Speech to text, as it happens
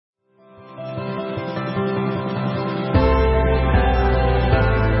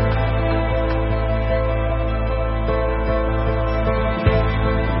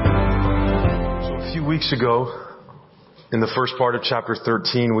weeks ago, in the first part of chapter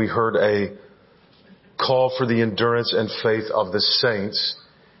 13, we heard a call for the endurance and faith of the saints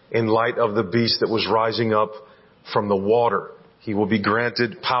in light of the beast that was rising up from the water. He will be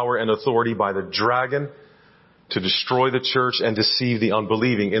granted power and authority by the dragon to destroy the church and deceive the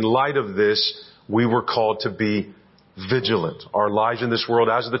unbelieving. In light of this, we were called to be vigilant. Our lives in this world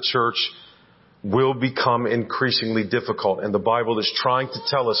as the church will become increasingly difficult. And the Bible is trying to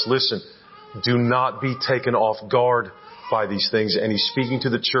tell us, listen, do not be taken off guard by these things. And He's speaking to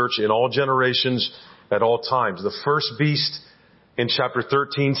the church in all generations at all times. The first beast in chapter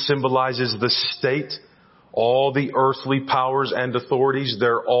 13 symbolizes the state. All the earthly powers and authorities,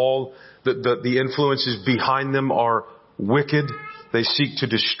 they're all, the influences behind them are wicked. They seek to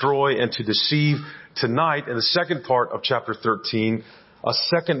destroy and to deceive. Tonight, in the second part of chapter 13, a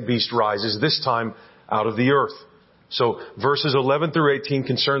second beast rises, this time out of the earth. So verses 11 through 18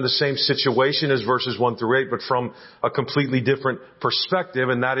 concern the same situation as verses 1 through 8, but from a completely different perspective,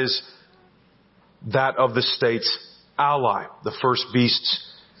 and that is that of the state's ally, the first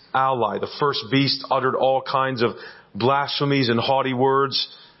beast's ally. The first beast uttered all kinds of blasphemies and haughty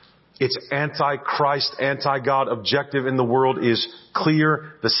words. Its anti-Christ, anti-God objective in the world is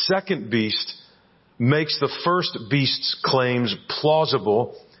clear. The second beast makes the first beast's claims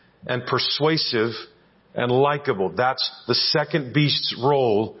plausible and persuasive and likable. That's the second beast's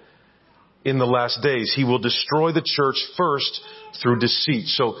role in the last days. He will destroy the church first through deceit.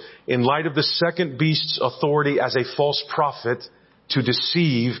 So in light of the second beast's authority as a false prophet to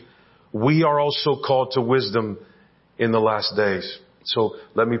deceive, we are also called to wisdom in the last days. So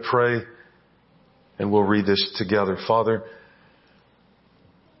let me pray and we'll read this together. Father,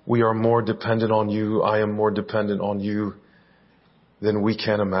 we are more dependent on You. I am more dependent on You than we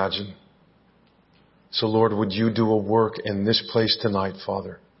can imagine. So Lord, would You do a work in this place tonight,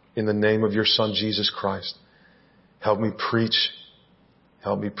 Father, in the name of Your Son, Jesus Christ. Help me preach.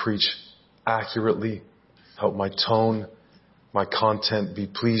 Help me preach accurately. Help my tone, my content be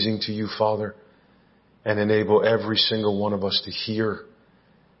pleasing to You, Father, and enable every single one of us to hear,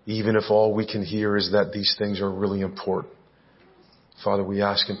 even if all we can hear is that these things are really important. Father, we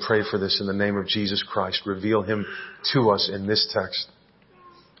ask and pray for this in the name of Jesus Christ. Reveal Him to us in this text.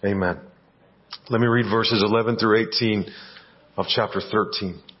 Amen. Let me read verses 11 through 18 of chapter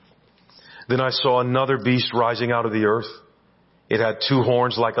 13. Then I saw another beast rising out of the earth. It had two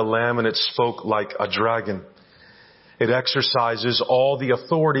horns like a lamb, and it spoke like a dragon. It exercises all the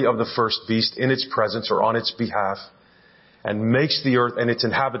authority of the first beast in its presence or on its behalf, and makes the earth and its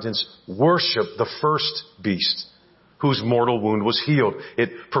inhabitants worship the first beast, whose mortal wound was healed. It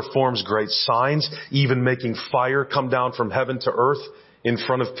performs great signs, even making fire come down from heaven to earth in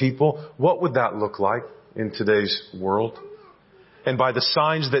front of people. What would that look like in today's world? And by the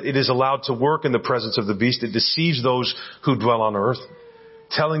signs that it is allowed to work in the presence of the beast, it deceives those who dwell on earth,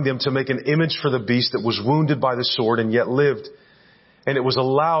 telling them to make an image for the beast that was wounded by the sword and yet lived. And it was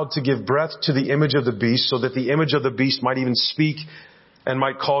allowed to give breath to the image of the beast, so that the image of the beast might even speak and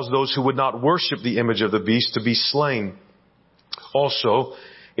might cause those who would not worship the image of the beast to be slain. Also,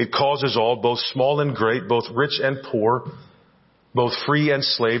 it causes all, both small and great, both rich and poor, both free and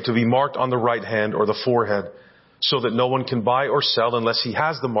slave, to be marked on the right hand or the forehead, so that no one can buy or sell unless he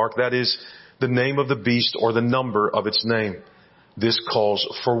has the mark, that is, the name of the beast or the number of its name. This calls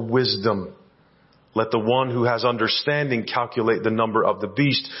for wisdom. Let the one who has understanding calculate the number of the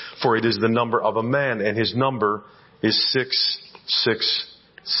beast, for it is the number of a man, and his number is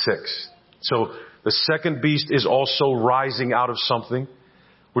 666. So the second beast is also rising out of something,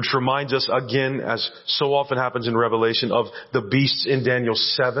 which reminds us again, as so often happens in Revelation, of the beasts in Daniel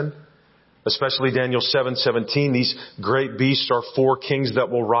 7, especially Daniel 7:17. These great beasts are four kings that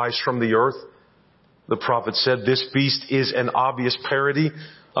will rise from the earth. The prophet said this beast is an obvious parody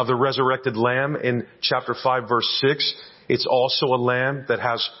of the resurrected lamb in chapter 5, verse 6. It's also a lamb that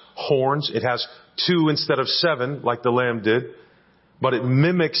has horns. It has two instead of seven, like the lamb did. But it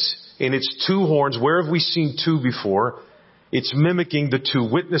mimics in its two horns. Where have we seen two before? It's mimicking the two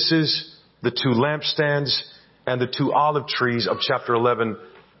witnesses, the two lampstands, and the two olive trees of chapter 11,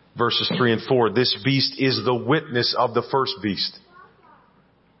 verses 3 and 4. This beast is the witness of the first beast,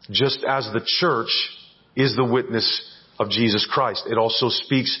 just as the church is the witness of Jesus Christ. It also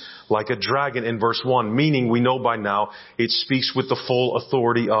speaks like a dragon in verse 1, meaning we know by now it speaks with the full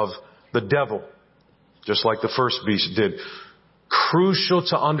authority of the devil, just like the first beast did. Crucial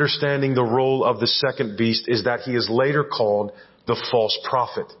to understanding the role of the second beast is that he is later called the false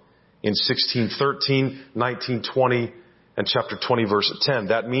prophet in 16:13, 19:20, and chapter 20, verse 10.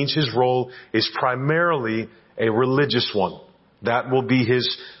 That means his role is primarily a religious one. That will be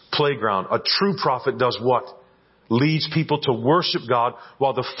his playground. A true prophet does what? Leads people to worship God,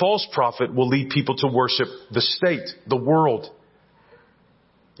 while the false prophet will lead people to worship the state, the world.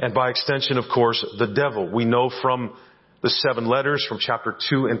 And by extension, of course, the devil. We know from the 7 letters, from chapter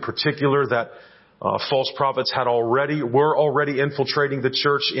 2 in particular, that false prophets were already infiltrating the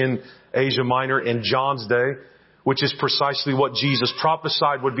church in Asia Minor in John's day, which is precisely what Jesus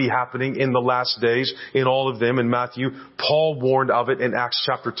prophesied would be happening in the last days in all of them in Matthew. Paul warned of it in Acts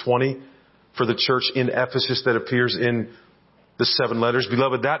chapter 20 for the church in Ephesus that appears in the 7 letters.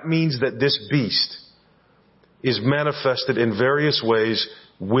 Beloved, that means that this beast is manifested in various ways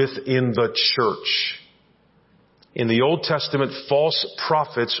within the church. In the Old Testament, false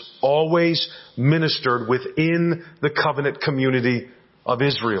prophets always ministered within the covenant community of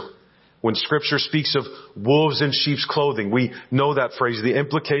Israel. When Scripture speaks of wolves in sheep's clothing, we know that phrase. The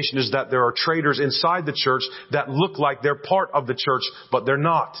implication is that there are traitors inside the church that look like they're part of the church, but they're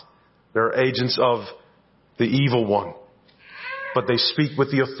not. They're agents of the evil one. But they speak with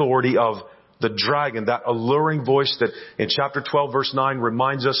the authority of the dragon, that alluring voice that in chapter 12, verse 9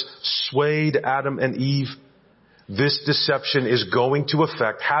 reminds us swayed Adam and Eve. This deception is going to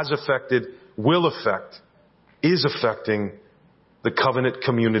affect, has affected, will affect, is affecting the covenant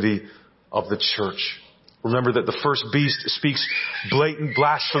community of the church. Remember that the first beast speaks blatant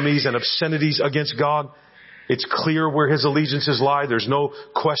blasphemies and obscenities against God. It's clear where his allegiances lie. There's no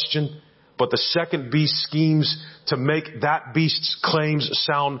question. But the second beast schemes to make that beast's claims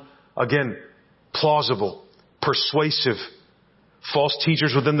sound, again, plausible, persuasive. False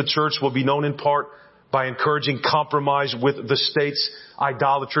teachers within the church will be known in part by encouraging compromise with the state's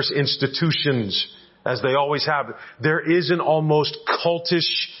idolatrous institutions, as they always have. There is an almost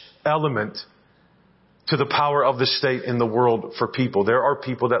cultish element to the power of the state in the world for people. There are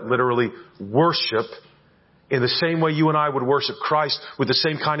people that literally worship in the same way you and I would worship Christ, with the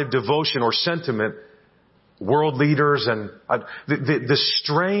same kind of devotion or sentiment, world leaders and the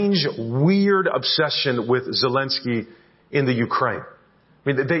strange, weird obsession with Zelensky in the Ukraine.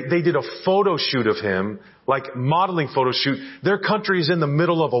 I mean, they did a photo shoot of him, like modeling photo shoot. Their country is in the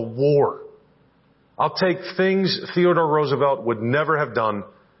middle of a war. I'll take things Theodore Roosevelt would never have done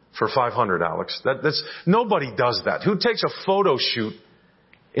for 500, Alex. That's nobody does that. Who takes a photo shoot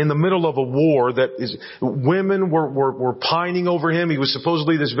in the middle of a war that is, women were pining over him. He was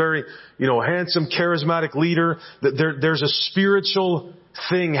supposedly this very, handsome, charismatic leader. There's a spiritual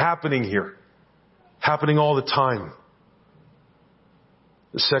thing happening here. Happening all the time.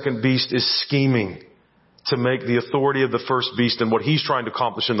 The second beast is scheming to make the authority of the first beast and what he's trying to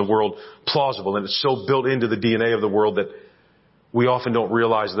accomplish in the world plausible. And it's so built into the DNA of the world that we often don't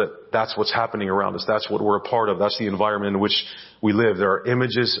realize that that's what's happening around us. That's what we're a part of. That's the environment in which we live. There are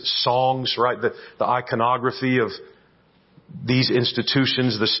images, songs, right? The iconography of these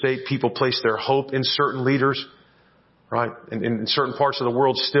institutions, the state. People place their hope in certain leaders, right? And in certain parts of the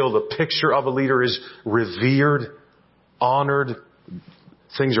world still, the picture of a leader is revered, honored.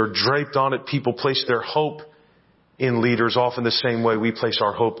 Things are draped on it. People place their hope in leaders, often the same way we place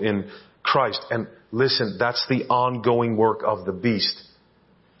our hope in Christ. And listen, that's the ongoing work of the beast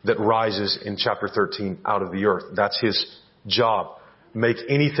that rises in chapter 13 out of the earth. That's his job. Make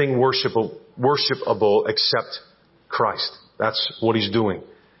anything worshipable except Christ. That's what he's doing.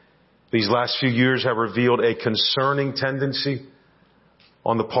 These last few years have revealed a concerning tendency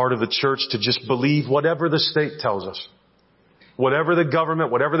on the part of the church to just believe whatever the state tells us. Whatever the government,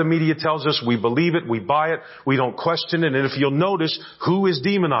 whatever the media tells us, we believe it, we buy it, we don't question it. And if you'll notice, who is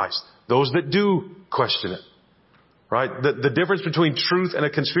demonized? Those that do question it. Right? The difference between truth and a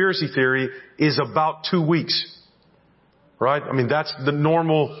conspiracy theory is about 2 weeks. Right? I mean, that's the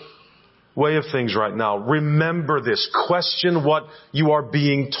normal way of things right now. Remember this. Question what you are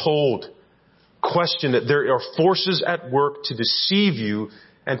being told. Question that there are forces at work to deceive you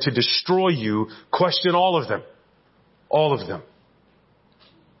and to destroy you. Question all of them. All of them.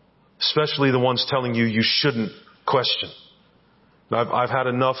 Especially the ones telling you you shouldn't question. I've had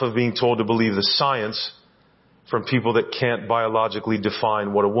enough of being told to believe the science from people that can't biologically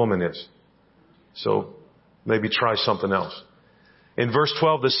define what a woman is. So maybe try something else. In verse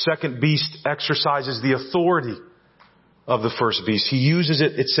 12, the second beast exercises the authority of the first beast. He uses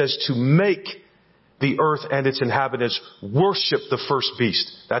it, it says, to make the earth and its inhabitants worship the first beast.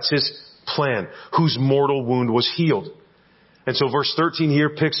 That's his plan, whose mortal wound was healed. And so verse 13 here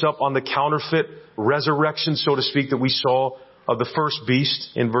picks up on the counterfeit resurrection, so to speak, that we saw of the first beast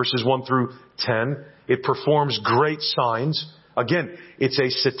in verses 1 through 10. It performs great signs. Again, it's a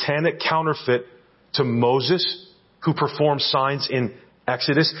satanic counterfeit to Moses, who performed signs in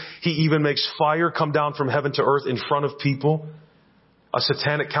Exodus. He even makes fire come down from heaven to earth in front of people. a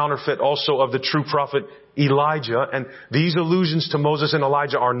satanic counterfeit also of the true prophet Elijah. And these allusions to Moses and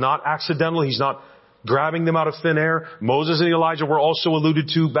Elijah are not accidental. He's not grabbing them out of thin air. Moses and Elijah were also alluded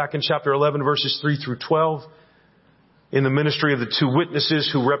to back in chapter 11, verses 3 through 12. In the ministry of the two witnesses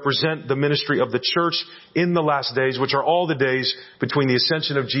who represent the ministry of the church in the last days, which are all the days between the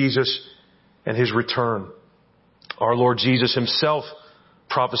ascension of Jesus and His return. Our Lord Jesus Himself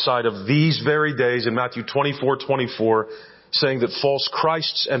prophesied of these very days in Matthew 24:24, saying that false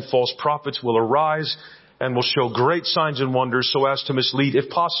Christs and false prophets will arise and will show great signs and wonders so as to mislead, if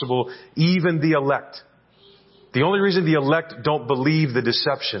possible, even the elect. The only reason the elect don't believe the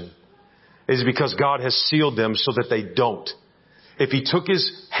deception is because God has sealed them so that they don't. If He took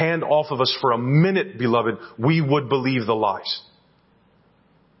His hand off of us for a minute, beloved, we would believe the lies.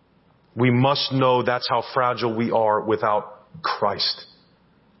 We must know that's how fragile we are without Christ.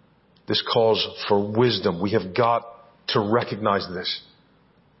 This calls for wisdom. We have got to recognize this.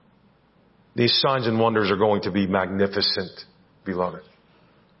 These signs and wonders are going to be magnificent, beloved.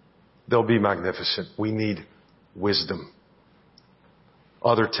 They'll be magnificent. We need wisdom.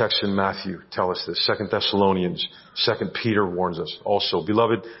 Other texts in Matthew tell us this. 2 Thessalonians, 2 Peter warns us also.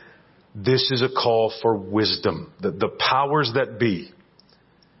 Beloved, this is a call for wisdom. The powers that be,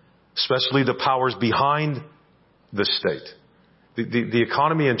 especially the powers behind the state. The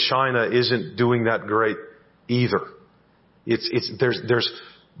economy in China isn't doing that great either.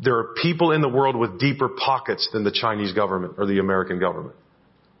 There are people in the world with deeper pockets than the Chinese government or the American government.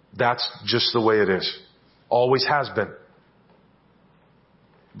 That's just the way it is. Always has been.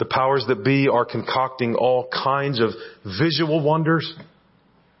 The powers that be are concocting all kinds of visual wonders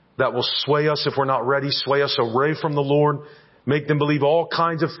that will sway us if we're not ready, sway us away from the Lord, make them believe all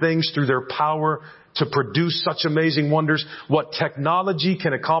kinds of things through their power to produce such amazing wonders. What technology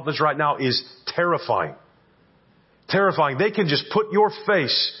can accomplish right now is terrifying. Terrifying. They can just put your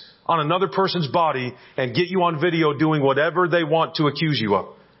face on another person's body and get you on video doing whatever they want to accuse you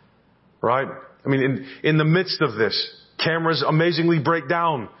of. Right? I mean, in the midst of this, cameras amazingly break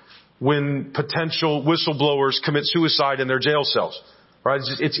down when potential whistleblowers commit suicide in their jail cells. Right?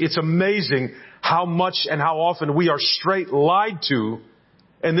 It's amazing how much and how often we are straight lied to,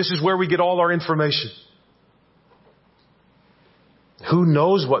 and this is where we get all our information. Who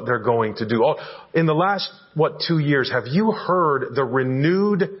knows what they're going to do? In the last, 2 years, have you heard the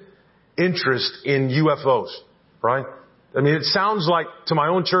renewed interest in UFOs? Right? I mean, it sounds like to my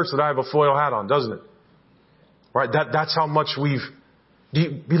own church that I have a foil hat on, doesn't it? Right? That's how much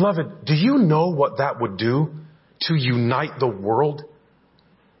beloved, do you know what that would do to unite the world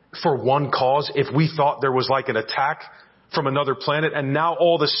for one cause if we thought there was like an attack from another planet and now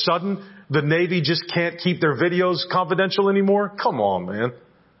all of a sudden the Navy just can't keep their videos confidential anymore? Come on, man.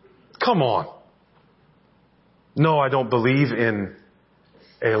 Come on. No, I don't believe in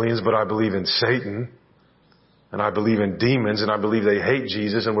aliens, but I believe in Satan. And I believe in demons, and I believe they hate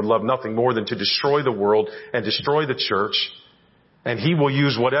Jesus and would love nothing more than to destroy the world and destroy the church. And he will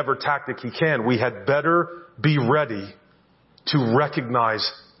use whatever tactic he can. We had better be ready to recognize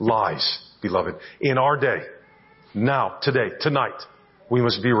lies, beloved. In our day, now, today, tonight, we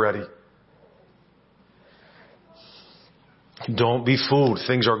must be ready. Don't be fooled.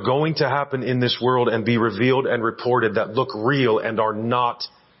 Things are going to happen in this world and be revealed and reported that look real and are not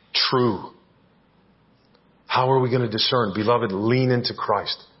true. How are we going to discern? Beloved, lean into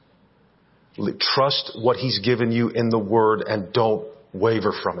Christ. Trust what He's given you in the Word and don't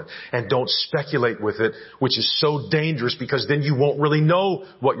waver from it. And don't speculate with it, which is so dangerous because then you won't really know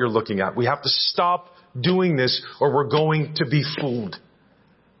what you're looking at. We have to stop doing this or we're going to be fooled.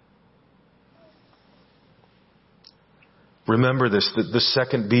 Remember this, that the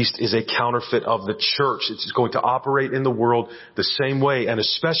second beast is a counterfeit of the church. It's going to operate in the world the same way, and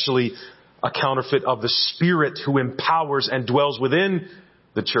especially a counterfeit of the Spirit who empowers and dwells within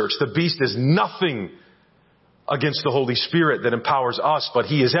the church. The beast is nothing against the Holy Spirit that empowers us, but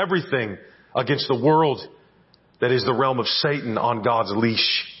he is everything against the world that is the realm of Satan on God's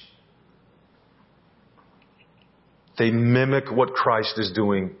leash. They mimic what Christ is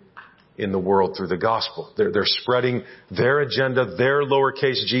doing in the world through the gospel. They're spreading their agenda, their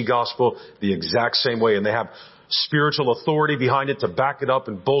lowercase g gospel, the exact same way, and they have spiritual authority behind it to back it up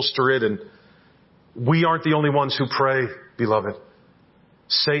and bolster it. And we aren't the only ones who pray, beloved.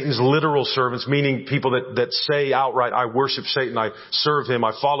 Satan's literal servants, meaning people that say outright, I worship Satan, I serve him,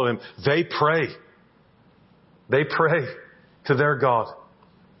 I follow him, they pray. They pray to their God.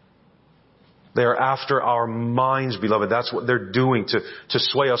 They are after our minds, beloved. That's what they're doing to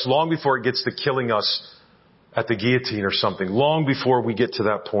sway us long before it gets to killing us at the guillotine or something. Long before we get to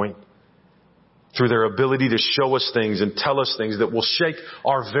that point. through their ability to show us things and tell us things that will shake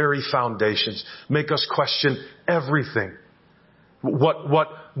our very foundations, make us question everything. What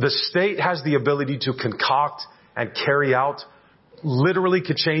the state has the ability to concoct and carry out literally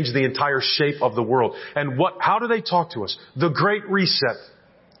could change the entire shape of the world. And how do they talk to us? The Great Reset,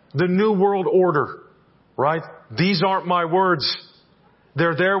 the New World Order, right? These aren't my words.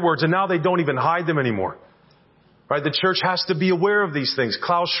 They're their words. And now they don't even hide them anymore, right? The church has to be aware of these things.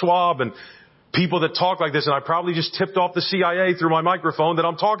 Klaus Schwab and people that talk like this, and I probably just tipped off the CIA through my microphone that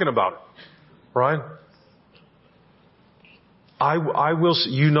I'm talking about it, right? I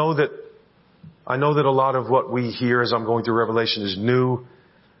know that a lot of what we hear as I'm going through Revelation is new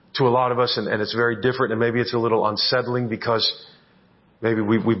to a lot of us, and it's very different, and maybe it's a little unsettling because maybe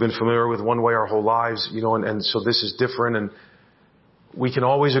we've been familiar with one way our whole lives, and so this is different, and we can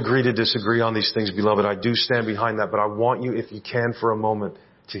always agree to disagree on these things, beloved. I do stand behind that, but I want you, if you can, for a moment,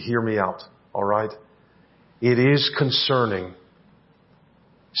 to hear me out, all right? It is concerning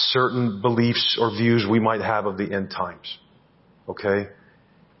certain beliefs or views we might have of the end times, okay?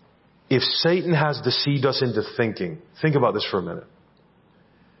 If Satan has deceived us into thinking, think about this for a minute,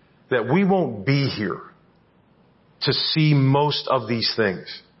 that we won't be here to see most of these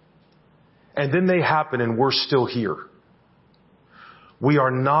things, and then they happen and we're still here. We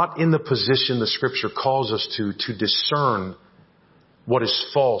are not in the position the Scripture calls us to discern what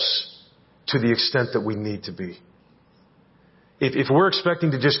is false to the extent that we need to be. If we're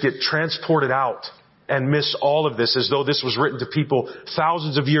expecting to just get transported out and miss all of this as though this was written to people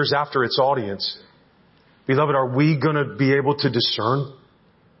thousands of years after its audience, beloved, are we going to be able to discern?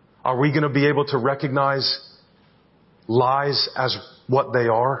 Are we going to be able to recognize lies as what they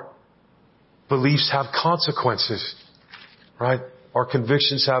are? Beliefs have consequences, right? Our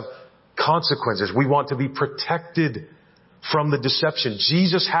convictions have consequences. We want to be protected from the deception.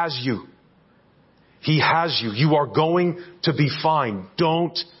 Jesus has you. He has you. You are going to be fine.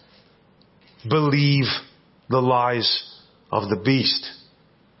 Don't believe the lies of the beast.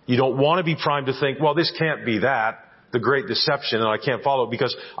 You don't want to be primed to think, well, this can't be that, the great deception, and I can't follow it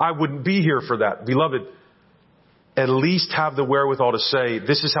because I wouldn't be here for that. Beloved, at least have the wherewithal to say,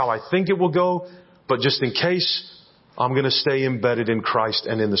 this is how I think it will go, but just in case, I'm going to stay embedded in Christ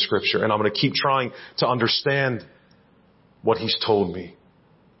and in the Scripture, and I'm going to keep trying to understand what He's told me.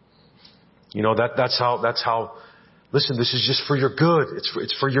 That's how, listen, this is just for your good.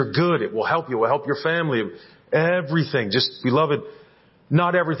 It's for your good. It will help you. It will help your family. Everything. Just, beloved,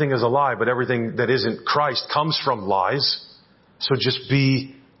 not everything is a lie, but everything that isn't Christ comes from lies. So just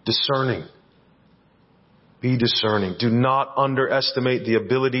be discerning. Be discerning. Do not underestimate the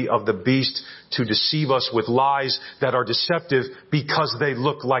ability of the beast to deceive us with lies that are deceptive because they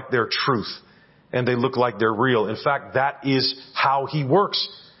look like they're truth and they look like they're real. In fact, that is how he works.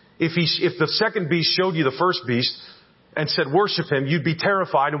 If the second beast showed you the first beast and said worship him, you'd be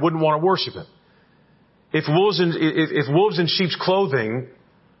terrified and wouldn't want to worship him. If wolves in sheep's clothing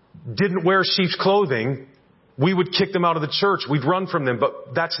didn't wear sheep's clothing, we would kick them out of the church. We'd run from them.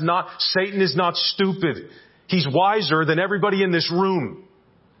 But Satan is not stupid. He's wiser than everybody in this room.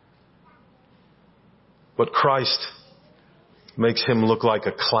 But Christ makes him look like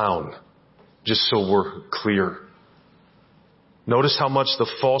a clown, just so we're clear. Notice how much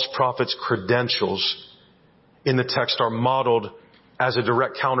the false prophet's credentials in the text are modeled as a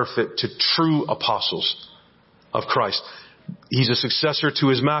direct counterfeit to true apostles of Christ. He's a successor to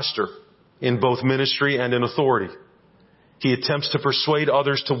his master in both ministry and in authority. He attempts to persuade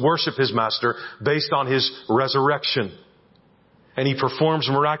others to worship his master based on his resurrection. And he performs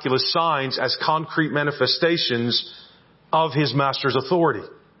miraculous signs as concrete manifestations of his master's authority.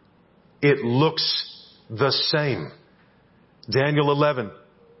 It looks the same. Daniel 11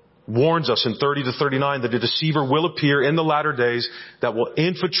 warns us in 30 to 39 that a deceiver will appear in the latter days that will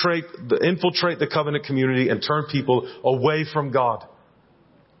infiltrate the covenant community and turn people away from God.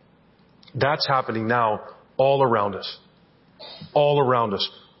 That's happening now all around us. All around us.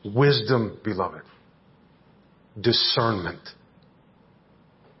 Wisdom, beloved. Discernment.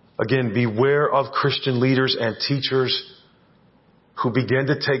 Again, beware of Christian leaders and teachers who begin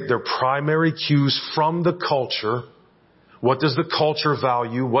to take their primary cues from the culture. What does the culture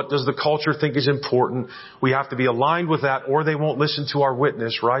value? What does the culture think is important? We have to be aligned with that or they won't listen to our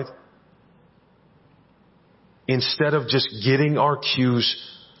witness, right? Instead of just getting our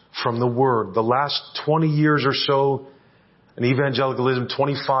cues from the Word. The last 20 years or so in evangelicalism,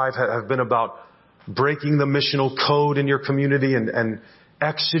 25 have been about breaking the missional code in your community and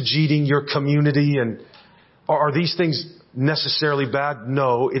exegeting your community. And are these things necessarily bad?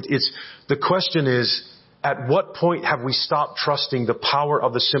 No. The question is, at what point have we stopped trusting the power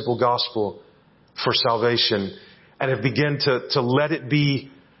of the simple gospel for salvation and have begun to let it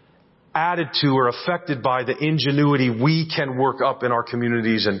be added to or affected by the ingenuity we can work up in our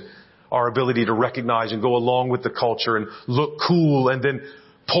communities and our ability to recognize and go along with the culture and look cool and then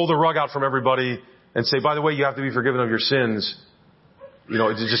pull the rug out from everybody and say, by the way, you have to be forgiven of your sins. You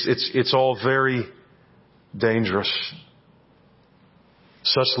know, it's all very dangerous.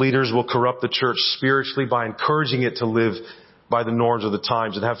 Such leaders will corrupt the church spiritually by encouraging it to live by the norms of the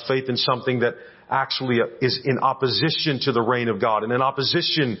times and have faith in something that actually is in opposition to the reign of God and in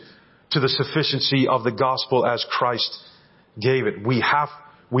opposition to the sufficiency of the gospel as Christ gave it.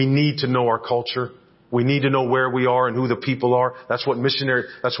 We need to know our culture. We need to know where we are and who the people are. That's what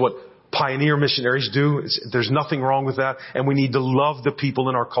pioneer missionaries do. There's nothing wrong with that. And we need to love the people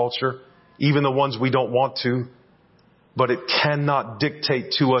in our culture, even the ones we don't want to. But it cannot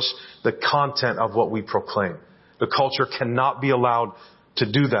dictate to us the content of what we proclaim. The culture cannot be allowed to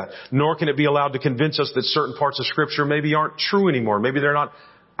do that. Nor can it be allowed to convince us that certain parts of Scripture maybe aren't true anymore. Maybe they're not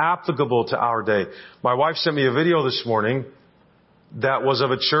applicable to our day. My wife sent me a video this morning that was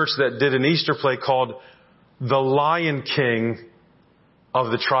of a church that did an Easter play called The Lion King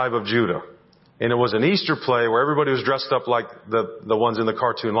of the Tribe of Judah. And it was an Easter play where everybody was dressed up like the ones in the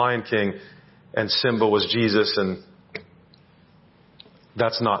cartoon Lion King, and Simba was Jesus. And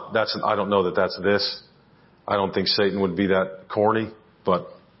I don't know that that's this. I don't think Satan would be that corny, but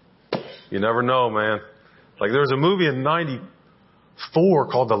you never know, man. Like there was a movie in 94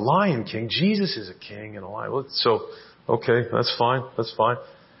 called The Lion King. Jesus is a king and a lion. So, okay, that's fine. That's fine.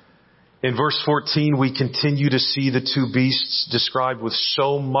 In verse 14, we continue to see the two beasts described with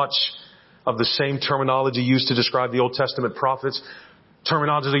so much of the same terminology used to describe the Old Testament prophets,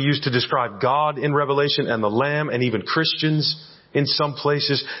 terminology used to describe God in Revelation and the Lamb and even Christians in some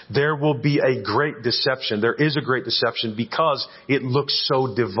places. There will be a great deception. There is a great deception because it looks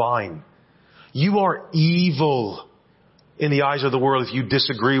so divine. You are evil in the eyes of the world if you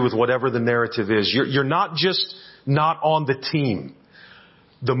disagree with whatever the narrative is. You're not just not on the team.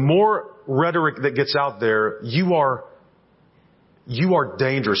 The more rhetoric that gets out there, you are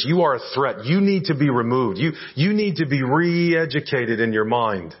dangerous. You are a threat. You need to be removed. You need to be re-educated in your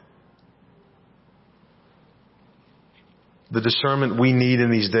mind. The discernment we need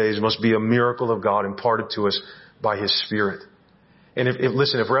in these days must be a miracle of God imparted to us by His Spirit. And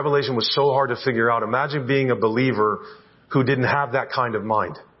if Revelation was so hard to figure out, imagine being a believer who didn't have that kind of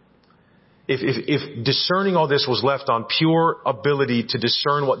mind. If discerning all this was left on pure ability to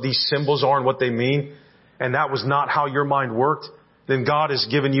discern what these symbols are and what they mean, and that was not how your mind worked, then God has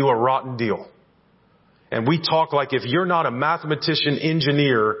given you a rotten deal. And we talk like if you're not a mathematician,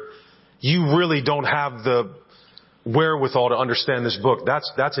 engineer, you really don't have the wherewithal to understand this book.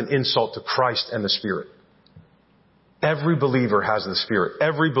 That's an insult to Christ and the Spirit. Every believer has the Spirit.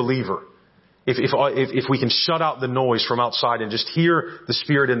 Every believer. If we can shut out the noise from outside and just hear the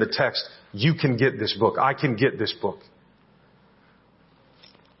Spirit in the text, you can get this book. I can get this book.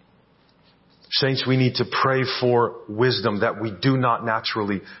 Saints, we need to pray for wisdom that we do not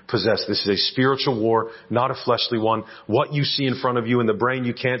naturally possess. This is a spiritual war, not a fleshly one. What you see in front of you in the brain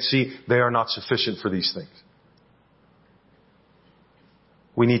you can't see, they are not sufficient for these things.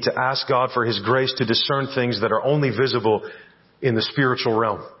 We need to ask God for His grace to discern things that are only visible in the spiritual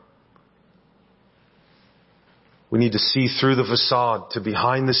realm. We need to see through the facade to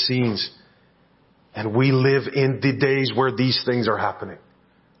behind the scenes. And we live in the days where these things are happening.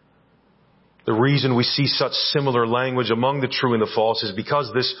 The reason we see such similar language among the true and the false is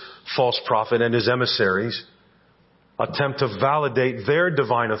because this false prophet and his emissaries attempt to validate their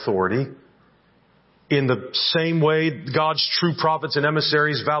divine authority in the same way God's true prophets and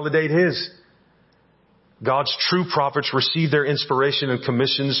emissaries validate His. God's true prophets receive their inspiration and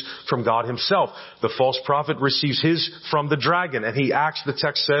commissions from God Himself. The false prophet receives his from the dragon, and he acts, the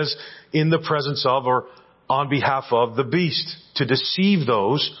text says, in the presence of or on behalf of the beast to deceive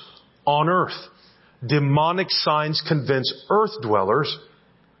those on earth. Demonic signs convince earth dwellers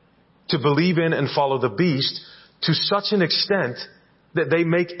to believe in and follow the beast to such an extent that they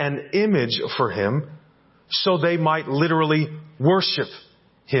make an image for him so they might literally worship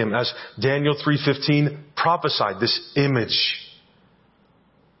him, as Daniel 3:15 prophesied, this image.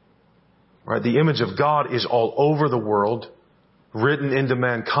 Right? The image of God is all over the world, written into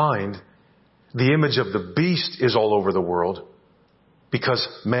mankind. The image of the beast is all over the world because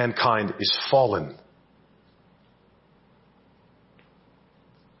mankind is fallen.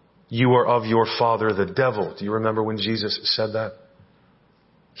 You are of your father, the devil. Do you remember when Jesus said that?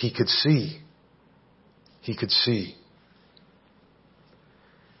 He could see. He could see.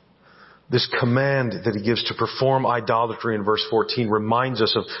 This command that he gives to perform idolatry in verse 14 reminds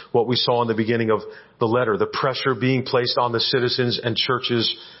us of what we saw in the beginning of the letter, the pressure being placed on the citizens and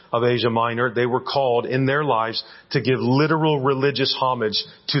churches of Asia Minor. They were called in their lives to give literal religious homage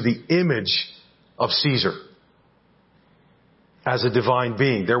to the image of Caesar as a divine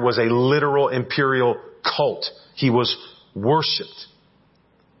being. There was a literal imperial cult. He was worshipped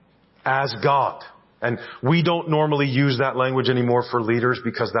as God. And we don't normally use that language anymore for leaders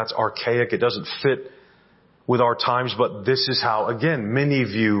because that's archaic. It doesn't fit with our times. But this is how, again, many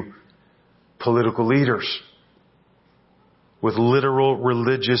view political leaders, with literal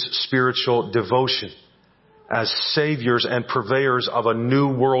religious spiritual devotion as saviors and purveyors of a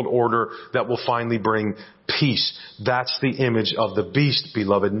new world order that will finally bring peace. That's the image of the beast,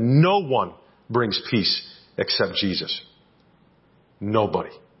 beloved. No one brings peace except Jesus. Nobody.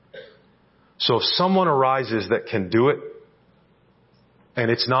 So if someone arises that can do it, and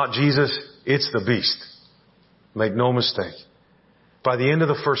it's not Jesus, it's the beast. Make no mistake. By the end of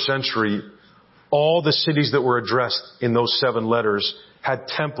the first century, all the cities that were addressed in those 7 letters had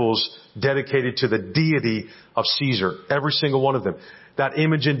temples dedicated to the deity of Caesar. Every single one of them. That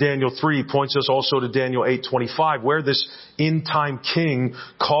image in Daniel 3 points us also to Daniel 8:25, where this end-time king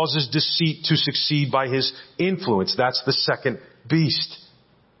causes deceit to succeed by his influence. That's the second beast.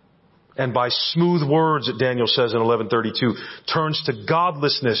 And by smooth words, Daniel says in 11:32, turns to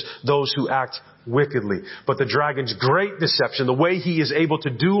godlessness those who act wickedly. But the dragon's great deception, the way he is able to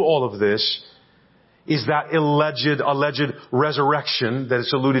do all of this, is that alleged resurrection that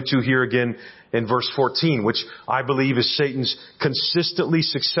is alluded to here again in verse 14, which I believe is Satan's consistently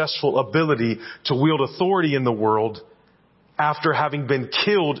successful ability to wield authority in the world after having been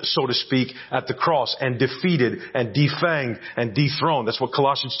killed, so to speak, at the cross and defeated and defanged and dethroned. That's what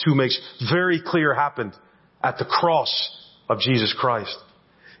Colossians 2 makes very clear happened at the cross of Jesus Christ.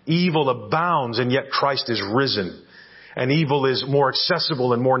 Evil abounds, and yet Christ is risen. And evil is more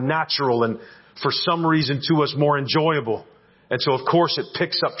accessible and more natural and for some reason to us more enjoyable. And so of course it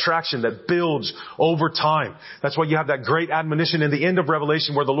picks up traction that builds over time. That's why you have that great admonition in the end of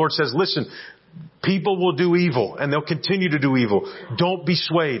Revelation where the Lord says, listen, people will do evil and they'll continue to do evil. Don't be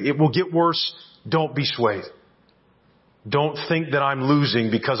swayed. It will get worse. Don't be swayed. Don't think that I'm losing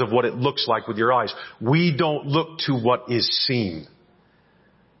because of what it looks like with your eyes. We don't look to what is seen.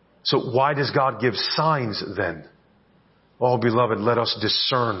 So why does God give signs then? Oh, beloved, let us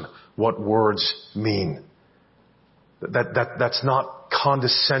discern what words mean. That's not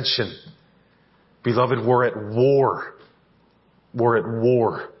condescension. Beloved, we're at war. We're at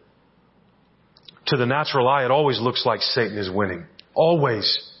war. To the natural eye, it always looks like Satan is winning.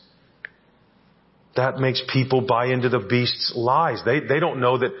 Always. That makes people buy into the beast's lies. They don't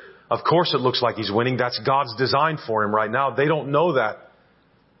know that, of course it looks like he's winning. That's God's design for him right now. They don't know that.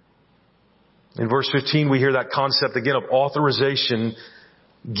 In verse 15, we hear that concept again of authorization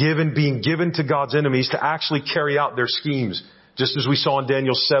being given to God's enemies to actually carry out their schemes. Just as we saw in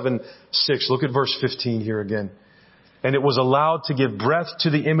Daniel 7:6. Look at verse 15 here again. And it was allowed to give breath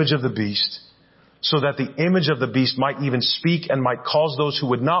to the image of the beast, so that the image of the beast might even speak and might cause those who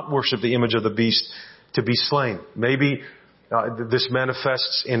would not worship the image of the beast to be slain. Maybe this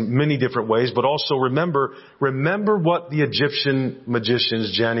manifests in many different ways, but also remember what the Egyptian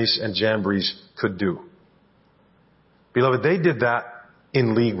magicians, Jannes and Jambres, could do. Beloved, they did that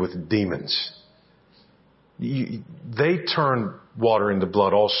in league with demons. They turned water into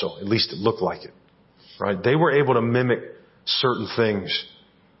blood also. At least it looked like it. Right? They were able to mimic certain things.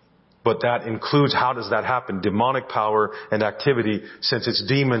 But that includes, how does that happen? Demonic power and activity, since it's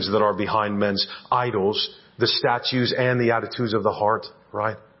demons that are behind men's idols, the statues and the attitudes of the heart,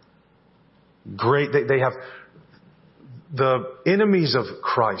 right? Great. They have the enemies of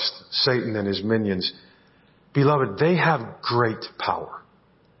Christ, Satan and his minions. Beloved, they have great power.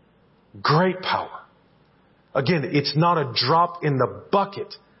 Great power. Again, it's not a drop in the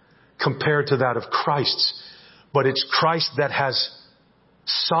bucket compared to that of Christ's, but it's Christ that has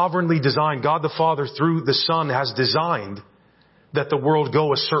sovereignly designed, God the Father through the Son has designed that the world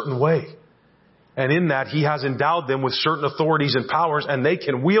go a certain way. And in that, He has endowed them with certain authorities and powers, and they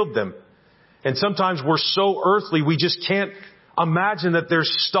can wield them. And sometimes we're so earthly, we just can't imagine that there's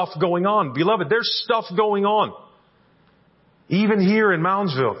stuff going on. Beloved, there's stuff going on. Even here in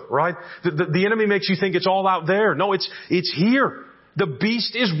Moundsville, right? The enemy makes you think it's all out there. No, it's here. The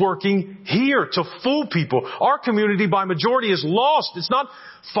beast is working here to fool people. Our community by majority is lost. It's not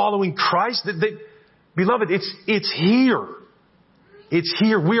following Christ. Beloved, it's here. It's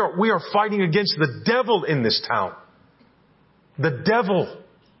here. We are fighting against the devil in this town. The devil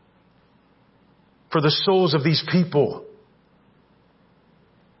for the souls of these people.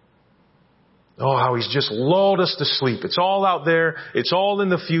 Oh, how he's just lulled us to sleep. It's all out there. It's all in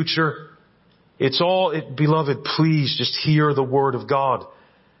the future. Beloved, please just hear the word of God.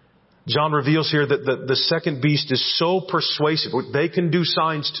 John reveals here that the second beast is so persuasive. They can do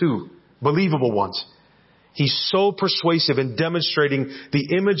signs too, believable ones. He's so persuasive in demonstrating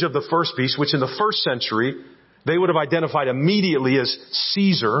the image of the first beast, which in the first century, they would have identified immediately as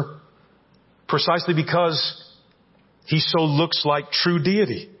Caesar, precisely because he so looks like true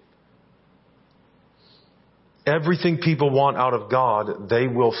deity. Everything people want out of God, they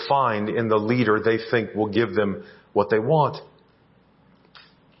will find in the leader they think will give them what they want.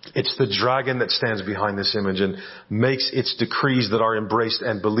 It's the dragon that stands behind this image and makes its decrees that are embraced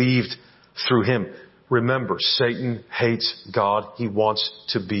and believed through him. Remember, Satan hates God. He wants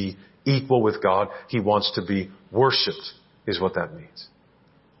to be equal with God. He wants to be worshipped, is what that means.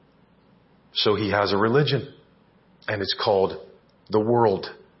 So he has a religion, and it's called the world.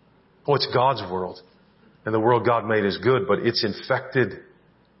 Oh, it's God's world. And the world God made is good, but it's infected.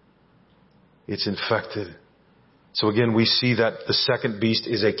 It's infected. So again, we see that the second beast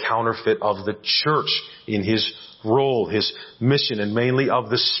is a counterfeit of the church in his role, his mission, and mainly of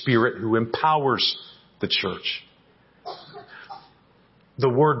the Spirit who empowers the church. The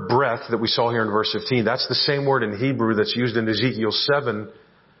word breath that we saw here in verse 15, that's the same word in Hebrew that's used in Ezekiel 7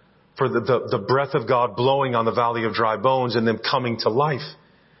 for the breath of God blowing on the valley of dry bones and them coming to life.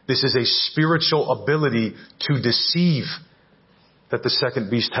 This is a spiritual ability to deceive that the second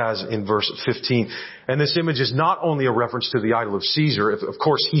beast has in verse 15. And this image is not only a reference to the idol of Caesar. Of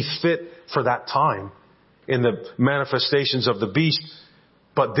course, he fit for that time in the manifestations of the beast.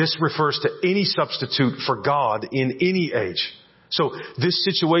 But this refers to any substitute for God in any age. So this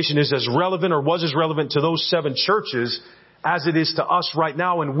situation is as relevant, or was as relevant to those 7 churches as it is to us right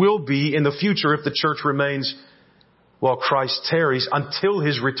now and will be in the future if the church remains while Christ tarries until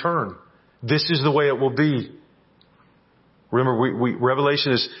his return. This is the way it will be. Remember,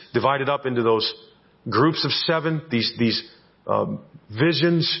 Revelation is divided up into those groups of 7, these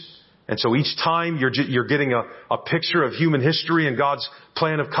visions. And so each time you're getting a picture of human history and God's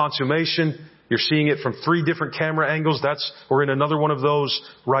plan of consummation. You're seeing it from 3 different camera angles. We're in another one of those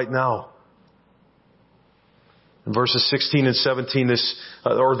right now. In verses 16 and 17,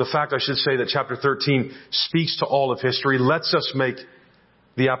 the fact I should say that chapter 13 speaks to all of history, lets us make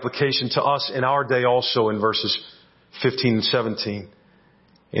the application to us in our day also in verses 15 and 17.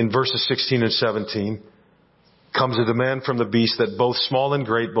 In verses 16 and 17 comes a demand from the beast that both small and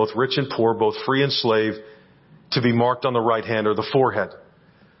great, both rich and poor, both free and slave, to be marked on the right hand or the forehead.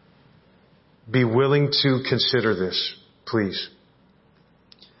 Be willing to consider this, please.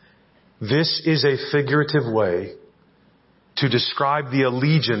 This is a figurative way to describe the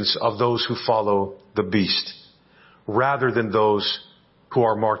allegiance of those who follow the beast, rather than those who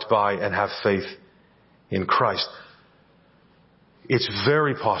are marked by and have faith in Christ. It's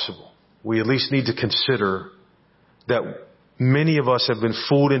very possible, we at least need to consider, that many of us have been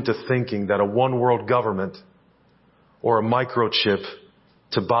fooled into thinking that a one world government or a microchip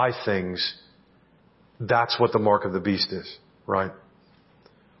to buy things, that's what the mark of the beast is, right?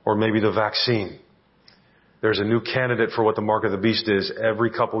 Or maybe the vaccine. There's a new candidate for what the mark of the beast is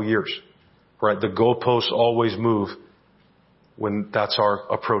every couple years, right? The goalposts always move when that's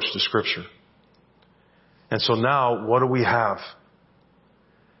our approach to Scripture. And so now, what do we have?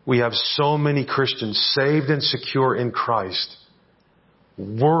 We have so many Christians saved and secure in Christ,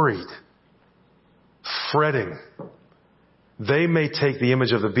 worried, fretting. They may take the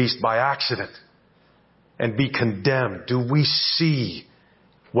image of the beast by accident and be condemned. Do we see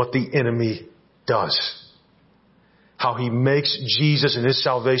what the enemy does? How he makes Jesus and his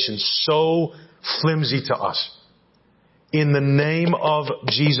salvation so flimsy to us. In the name of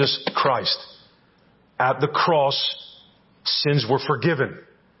Jesus Christ, at the cross, sins were forgiven.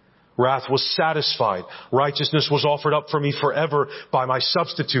 Wrath was satisfied. Righteousness was offered up for me forever by my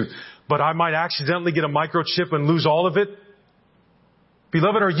substitute. But I might accidentally get a microchip and lose all of it?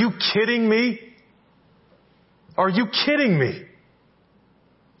 Beloved, are you kidding me? Are you kidding me?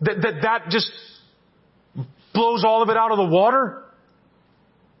 That just blows all of it out of the water?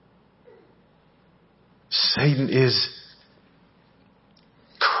 Satan is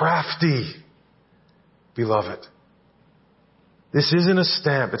crafty, beloved. This isn't a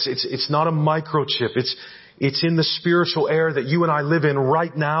stamp. It's not a microchip. It's in the spiritual air that you and I live in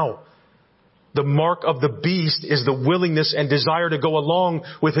right now. The mark of the beast is the willingness and desire to go along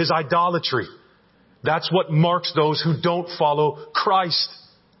with his idolatry. That's what marks those who don't follow Christ.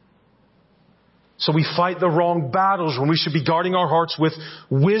 So we fight the wrong battles when we should be guarding our hearts with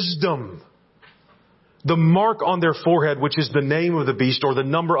wisdom. The mark on their forehead, which is the name of the beast or the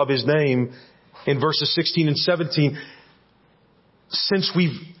number of his name, in verses 16 and 17. Since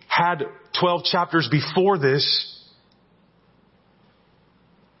we've had 12 chapters before this,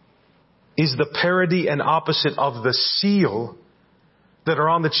 is the parody and opposite of the seal that are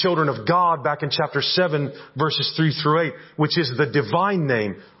on the children of God back in chapter 7, verses 3 through 8, which is the divine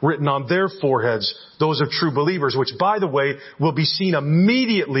name written on their foreheads, those of true believers, which, by the way, will be seen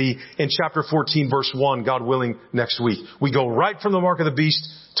immediately in chapter 14, verse 1, God willing, next week. We go right from the mark of the beast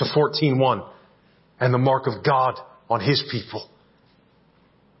to 14:1, and the mark of God on His people.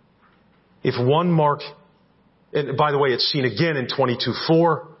 If one mark, and by the way, it's seen again in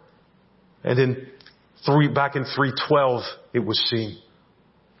 22:4, and back in 3:12, it was seen.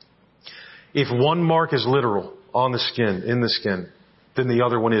 If one mark is literal, on the skin, in the skin, then the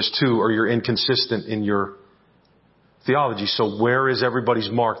other one is too, or you're inconsistent in your theology. So where is everybody's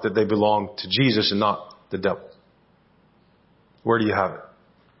mark that they belong to Jesus and not the devil? Where do you have it?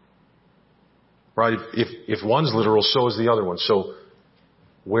 Right? If one's literal, so is the other one. So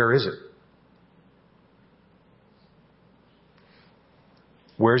where is it?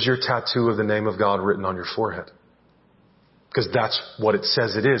 Where's your tattoo of the name of God written on your forehead? Because that's what it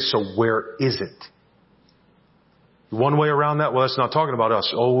says it is. So where is it? One way around that, well, that's not talking about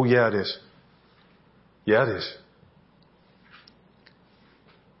us. Oh, yeah, it is. Yeah, it is.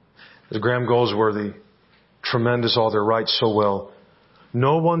 As Graham Goldsworthy, tremendous author, writes so well,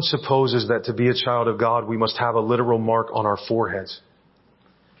 no one supposes that to be a child of God, we must have a literal mark on our foreheads.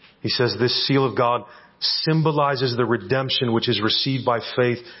 He says this seal of God symbolizes the redemption which is received by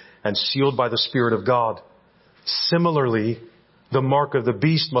faith and sealed by the Spirit of God. Similarly, the mark of the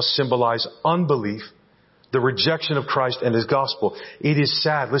beast must symbolize unbelief, the rejection of Christ and His gospel. It is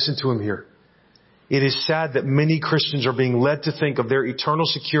sad, listen to him here. It is sad that many Christians are being led to think of their eternal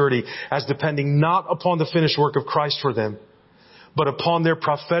security as depending not upon the finished work of Christ for them, but upon their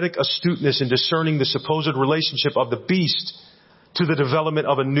prophetic astuteness in discerning the supposed relationship of the beast to the development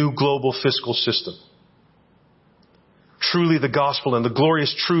of a new global fiscal system. Truly, the gospel and the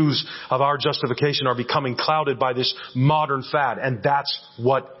glorious truths of our justification are becoming clouded by this modern fad, and that's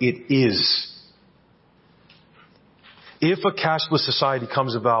what it is. If a cashless society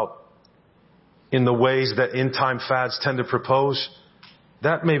comes about in the ways that end-time fads tend to propose,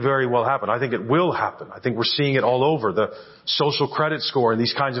 that may very well happen. I think it will happen. I think we're seeing it all over. The social credit score and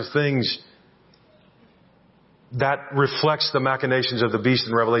these kinds of things, that reflects the machinations of the beast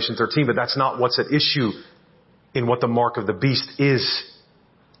in Revelation 13, but that's not what's at issue in what the mark of the beast is.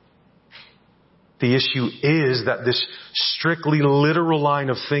 The issue is that this strictly literal line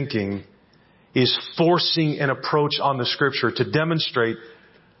of thinking is forcing an approach on the Scripture to demonstrate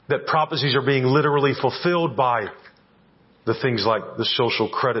that prophecies are being literally fulfilled by the things like the social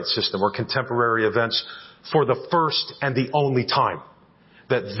credit system or contemporary events for the first and the only time.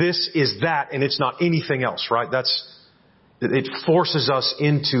 That this is that and it's not anything else, right? It forces us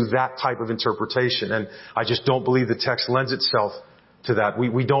into that type of interpretation. And I just don't believe the text lends itself to that.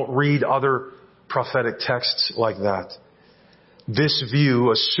 We don't read other prophetic texts like that. This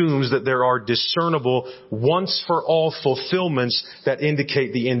view assumes that there are discernible once for all fulfillments that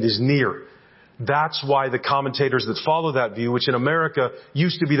indicate the end is near. That's why the commentators that follow that view, which in America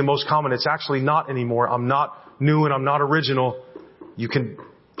used to be the most common, it's actually not anymore. I'm not new and I'm not original. You can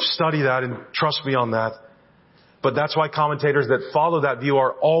study that and trust me on that. But that's why commentators that follow that view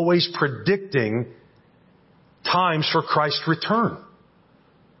are always predicting times for Christ's return.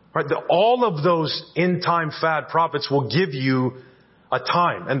 Right? All of those end-time fad prophets will give you a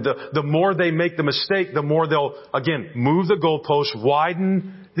time. And the more they make the mistake, the more they'll, again, move the goalposts,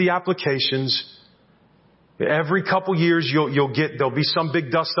 widen the applications. Every couple years there'll be some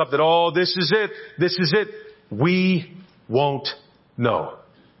big dust up that, this is it. We won't know.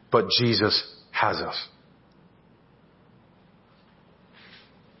 But Jesus has us.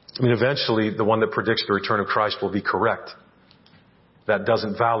 I mean, eventually the one that predicts the return of Christ will be correct. That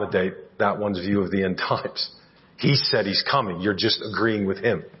doesn't validate that one's view of the end times. He said He's coming. You're just agreeing with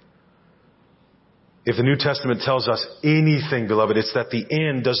Him. If the New Testament tells us anything, beloved, it's that the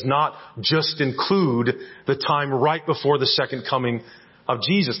end does not just include the time right before the second coming of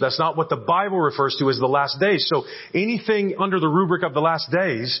Jesus. That's not what the Bible refers to as the last days. So anything under the rubric of the last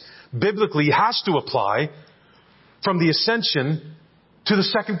days biblically has to apply from the ascension to the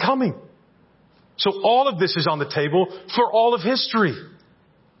second coming. So all of this is on the table for all of history.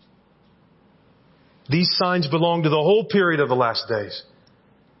 These signs belong to the whole period of the last days.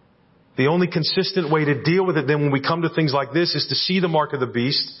 The only consistent way to deal with it then when we come to things like this is to see the mark of the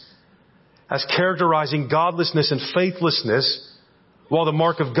beast as characterizing godlessness and faithlessness, while the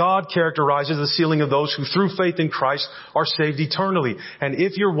mark of God characterizes the sealing of those who through faith in Christ are saved eternally. And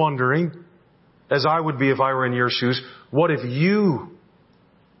if you're wondering, as I would be if I were in your shoes, what if you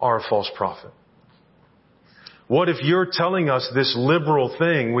are a false prophet? What if you're telling us this liberal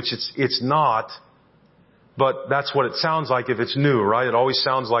thing, which it's not, but that's what it sounds like if it's new, right? It always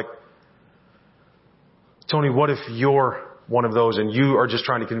sounds like, Tony, what if you're one of those and you are just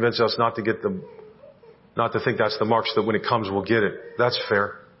trying to convince us not to think that's the mark, so that when it comes we'll get it? That's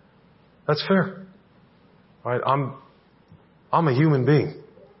fair. That's fair. Right? I'm a human being.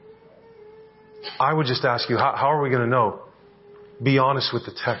 I would just ask you, how are we going to know? Be honest with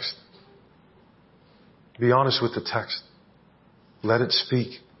the text. Be honest with the text. Let it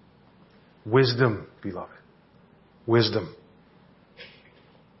speak. Wisdom, beloved. Wisdom.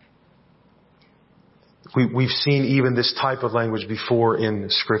 We've seen even this type of language before in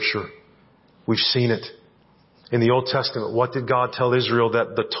Scripture. We've seen it. In the Old Testament, what did God tell Israel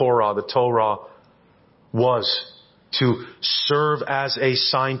that the Torah was? To serve as a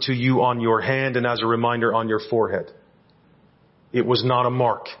sign to you on your hand and as a reminder on your forehead. It was not a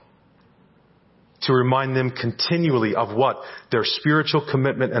mark. To remind them continually of what? Their spiritual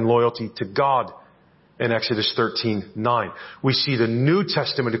commitment and loyalty to God. In Exodus 13:9. We see the New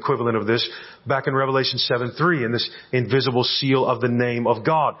Testament equivalent of this back in Revelation 7:3 in this invisible seal of the name of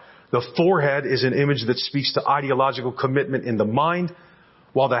God. The forehead is an image that speaks to ideological commitment in the mind,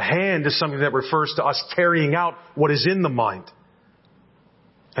 while the hand is something that refers to us carrying out what is in the mind.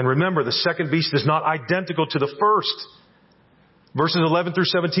 And remember, the second beast is not identical to the first. Verses 11 through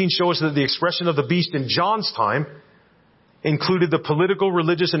 17 show us that the expression of the beast in John's time included the political,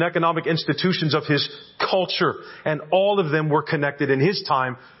 religious, and economic institutions of his culture. And all of them were connected in his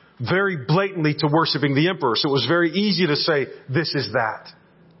time very blatantly to worshiping the emperor. So it was very easy to say, this is that.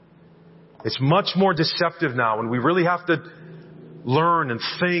 It's much more deceptive now, and we really have to learn and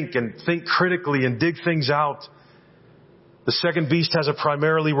think critically and dig things out. The second beast has a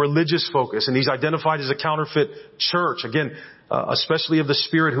primarily religious focus, and he's identified as a counterfeit church. Again, especially of the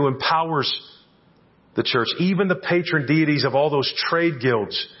spirit who empowers the church. Even the patron deities of all those trade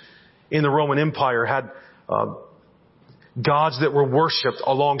guilds in the Roman Empire had gods that were worshipped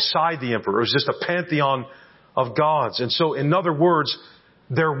alongside the emperor. It was just a pantheon of gods. And so, in other words,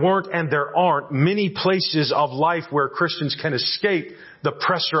 there weren't and there aren't many places of life where Christians can escape the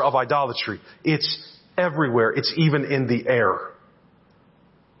pressure of idolatry. It's everywhere. It's even in the air.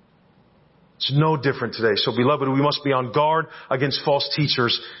 It's no different today. So, beloved, we must be on guard against false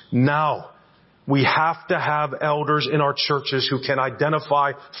teachers now. We have to have elders in our churches who can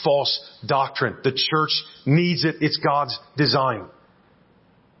identify false doctrine. The church needs it. It's God's design.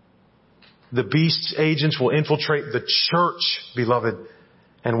 The beast's agents will infiltrate the church, beloved,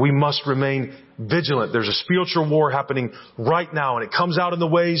 and we must remain vigilant. There's a spiritual war happening right now, and it comes out in the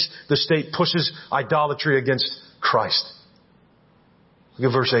ways the state pushes idolatry against Christ.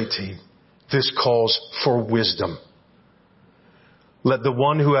 Look at verse 18. This calls for wisdom. Let the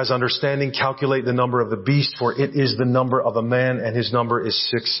one who has understanding calculate the number of the beast, for it is the number of a man, and his number is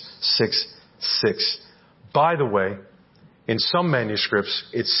 666. By the way, in some manuscripts,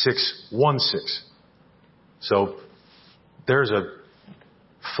 it's 616. So, there's a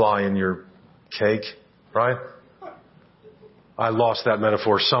fly in your cake, right? I lost that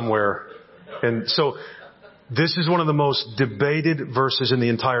metaphor somewhere. And so, this is one of the most debated verses in the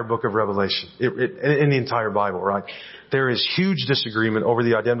entire book of Revelation, in the entire Bible, right? There is huge disagreement over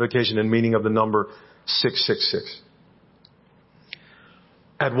the identification and meaning of the number 666.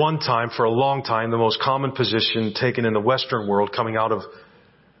 At one time, for a long time, the most common position taken in the Western world, coming out of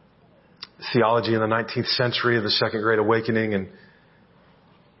theology in the 19th century of the Second Great Awakening, and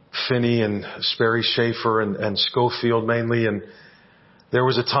Finney and Sperry Schaeffer and Schofield mainly, and there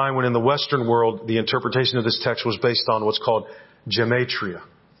was a time when in the Western world, the interpretation of this text was based on what's called gematria.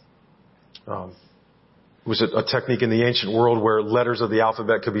 It was a technique in the ancient world where letters of the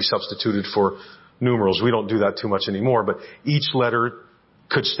alphabet could be substituted for numerals. We don't do that too much anymore, but each letter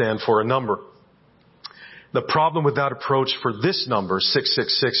could stand for a number. The problem with that approach for this number,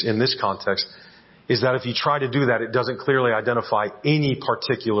 666 in this context, is that if you try to do that, it doesn't clearly identify any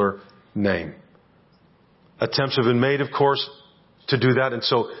particular name. Attempts have been made, of course, to do that, and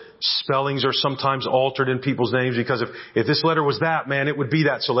so spellings are sometimes altered in people's names because if this letter was that, man, it would be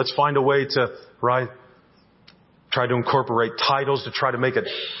that. So let's find a way to, right, try to incorporate titles to try to make a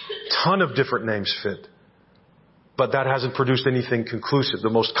ton of different names fit. But that hasn't produced anything conclusive. The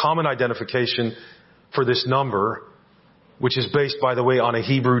most common identification for this number, which is based, by the way, on a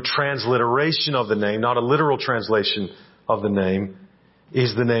Hebrew transliteration of the name, not a literal translation of the name,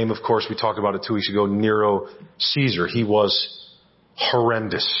 is the name, of course, we talked about it 2 weeks ago, Nero Caesar. He was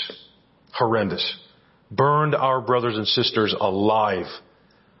horrendous. Burned our brothers and sisters alive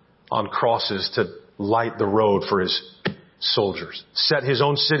on crosses to light the road for his soldiers. Set his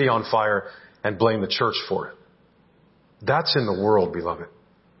own city on fire and blame the church for it. That's in the world, beloved.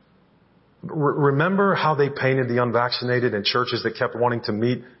 Remember how they painted the unvaccinated in churches that kept wanting to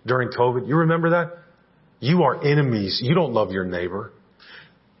meet during COVID? You remember that? You are enemies. You don't love your neighbor.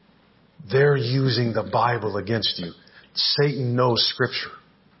 They're using the Bible against you. Satan knows Scripture.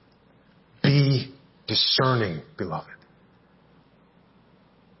 Be discerning, beloved.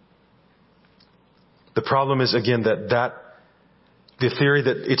 The problem is, again, that the theory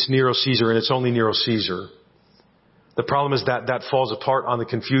that it's Nero Caesar and it's only Nero Caesar, the problem is that falls apart on the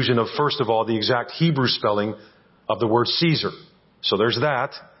confusion of, first of all, the exact Hebrew spelling of the word Caesar. So there's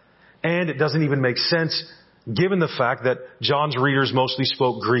that. And it doesn't even make sense given the fact that John's readers mostly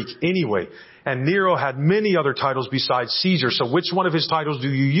spoke Greek anyway. And Nero had many other titles besides Caesar. So which one of his titles do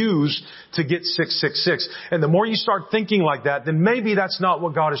you use to get 666? And the more you start thinking like that, then maybe that's not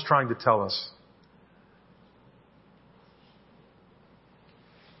what God is trying to tell us.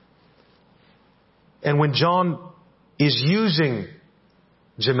 And when John is using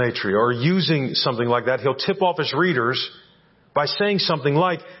gematria or using something like that, he'll tip off his readers by saying something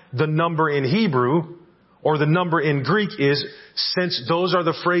like the number in Hebrew or the number in Greek is, since those are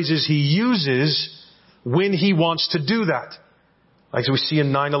the phrases he uses when he wants to do that. Like we see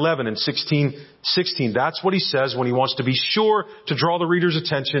in 9:11 and 16:16. That's what he says when he wants to be sure to draw the reader's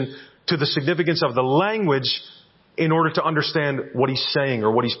attention to the significance of the language in order to understand what he's saying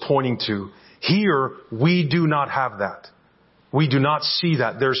or what he's pointing to. Here, we do not have that. We do not see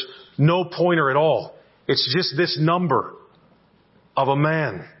that. There's no pointer at all. It's just this number of a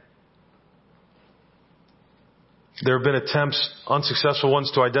man. There have been attempts, unsuccessful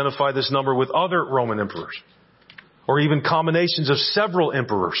ones, to identify this number with other Roman emperors, or even combinations of several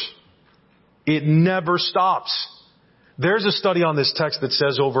emperors. It never stops. There's a study on this text that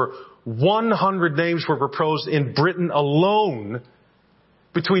says over 100 names were proposed in Britain alone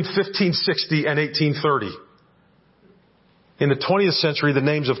between 1560 and 1830. In the 20th century, the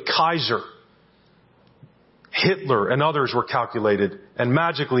names of Kaiser, Hitler, and others were calculated, and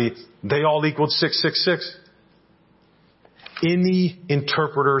magically, they all equaled 666. Any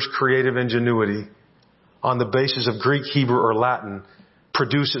interpreter's creative ingenuity on the basis of Greek, Hebrew, or Latin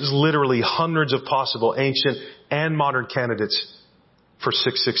produces literally hundreds of possible ancient and modern candidates for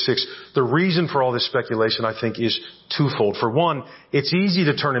 666. The reason for all this speculation, I think, is twofold. For one, it's easy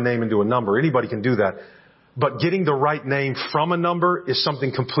to turn a name into a number. Anybody can do that. But getting the right name from a number is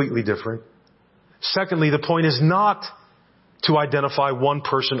something completely different. Secondly, the point is not to identify one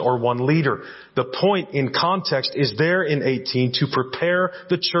person or one leader. The point in context is there in 18 to prepare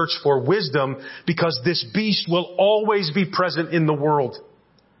the church for wisdom, because this beast will always be present in the world.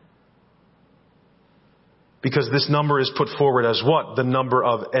 Because this number is put forward as what? The number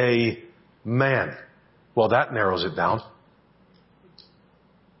of a man. Well, that narrows it down.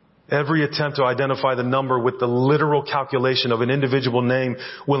 Every attempt to identify the number with the literal calculation of an individual name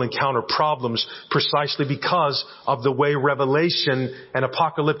will encounter problems precisely because of the way Revelation and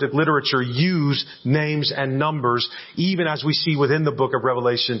apocalyptic literature use names and numbers, even as we see within the book of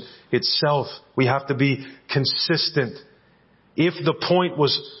Revelation itself. We have to be consistent. If the point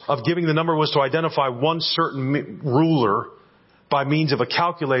of giving the number was to identify one certain ruler by means of a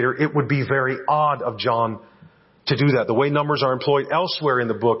calculator, it would be very odd of John to do that. The way numbers are employed elsewhere in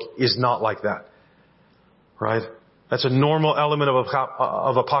the book is not like that. Right? That's a normal element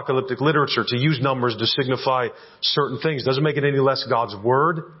of apocalyptic literature, to use numbers to signify certain things. Doesn't make it any less God's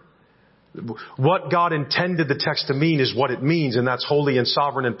word. What God intended the text to mean is what it means, and that's holy and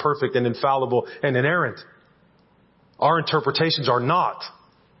sovereign and perfect and infallible and inerrant. Our interpretations are not.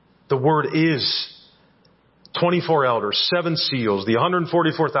 The word is. 24 elders, 7 seals, the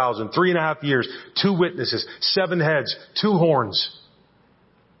 144,000, 3.5 years, 2 witnesses, 7 heads, 2 horns.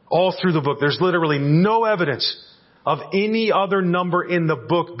 All through the book, there's literally no evidence of any other number in the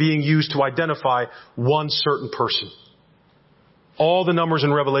book being used to identify one certain person. All the numbers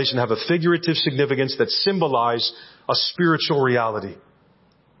in Revelation have a figurative significance that symbolize a spiritual reality.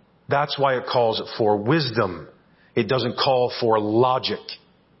 That's why it calls for wisdom. It doesn't call for logic.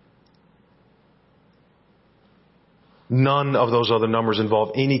 None of those other numbers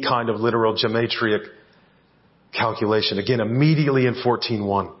involve any kind of literal gematria calculation. Again, immediately in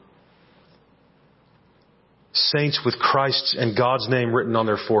 14:1. Saints with Christ's and God's name written on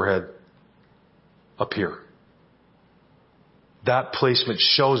their forehead appear. That placement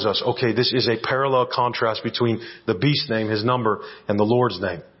shows us, okay, this is a parallel contrast between the beast name, his number, and the Lord's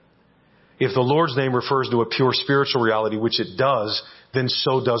name. If the Lord's name refers to a pure spiritual reality, which it does, then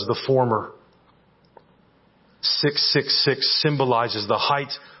so does the former. 666 symbolizes the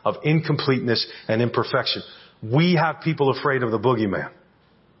height of incompleteness and imperfection. We have people afraid of the boogeyman.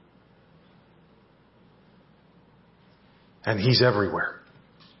 And he's everywhere.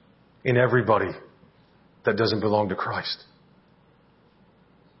 In everybody that doesn't belong to Christ.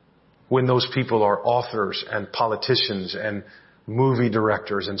 When those people are authors and politicians and movie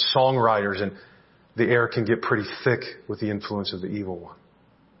directors and songwriters, and the air can get pretty thick with the influence of the evil one.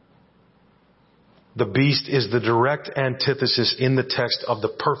 The beast is the direct antithesis in the text of the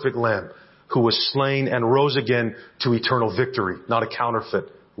perfect Lamb who was slain and rose again to eternal victory, not a counterfeit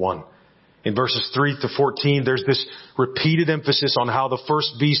one. In verses 3 to 14, there's this repeated emphasis on how the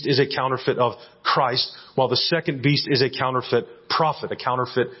first beast is a counterfeit of Christ, while the second beast is a counterfeit prophet, a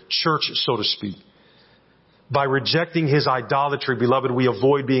counterfeit church, so to speak. By rejecting his idolatry, beloved, we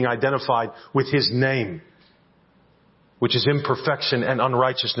avoid being identified with his name, which is imperfection and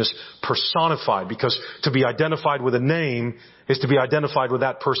unrighteousness personified, because to be identified with a name is to be identified with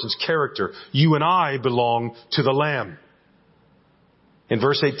that person's character. You and I belong to the Lamb. In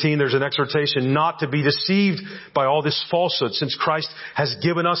verse 18, there's an exhortation not to be deceived by all this falsehood, since Christ has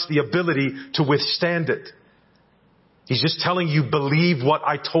given us the ability to withstand it. He's just telling you, believe what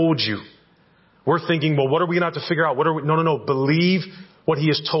I told you. We're thinking, well, what are we going to have to figure out? No. Believe what he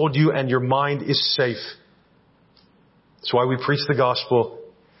has told you and your mind is safe. That's why we preach the gospel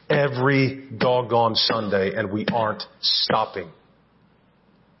every doggone Sunday, and we aren't stopping.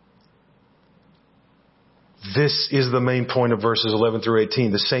 This is the main point of verses 11 through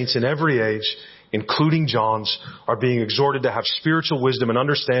 18. The saints in every age, including John's, are being exhorted to have spiritual wisdom and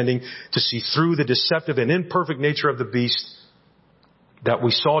understanding to see through the deceptive and imperfect nature of the beast that we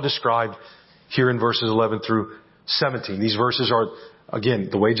saw described here in verses 11 through 17. These verses are, again,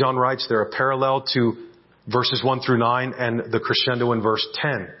 the way John writes, they're a parallel to verses 1 through 9 and the crescendo in verse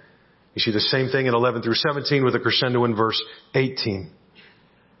 10. You see the same thing in 11 through 17 with a crescendo in verse 18.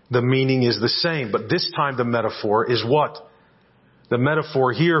 The meaning is the same, but this time the metaphor is what? The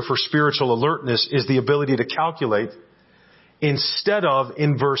metaphor here for spiritual alertness is the ability to calculate instead of,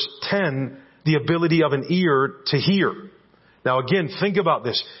 in verse 10, the ability of an ear to hear. Now again, think about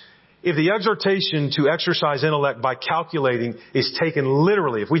this. If the exhortation to exercise intellect by calculating is taken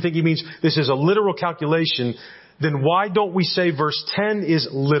literally, if we think he means this is a literal calculation, then why don't we say verse 10 is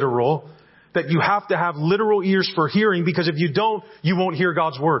literal, that you have to have literal ears for hearing, because if you don't, you won't hear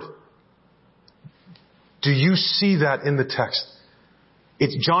God's word. Do you see that in the text?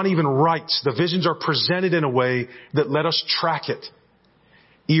 John even writes, the visions are presented in a way that let us track it.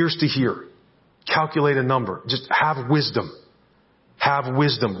 Ears to hear. Calculate a number. Just have wisdom. Have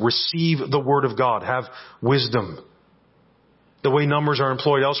wisdom. Receive the word of God. Have wisdom. The way numbers are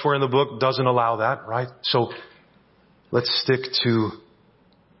employed elsewhere in the book doesn't allow that, right? So let's stick to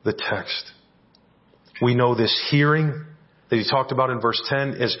the text. We know this hearing that he talked about in verse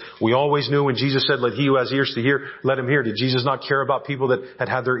 10 is, we always knew when Jesus said, let he who has ears to hear, let him hear. Did Jesus not care about people that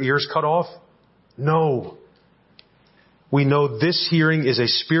had their ears cut off? No. We know this hearing is a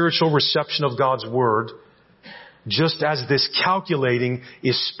spiritual reception of God's word, just as this calculating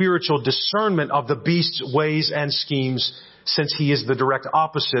is spiritual discernment of the beast's ways and schemes, since he is the direct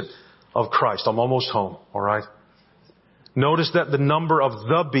opposite of Christ. I'm almost home, all right? Notice that the number of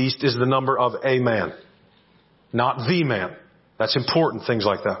the beast is the number of a man, not the man. That's important, things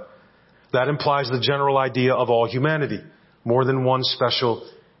like that. That implies the general idea of all humanity, more than one special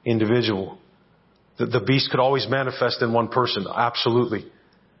individual. The beast could always manifest in one person, absolutely.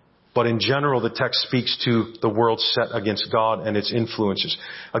 But in general, the text speaks to the world set against God and its influences.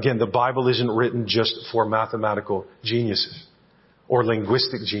 Again, the Bible isn't written just for mathematical geniuses or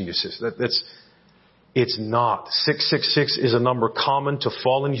linguistic geniuses. It's not. 666 is a number common to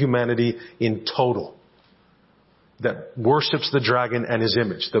fallen humanity in total that worships the dragon and his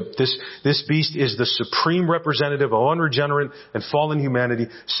image. This beast is the supreme representative of unregenerate and fallen humanity,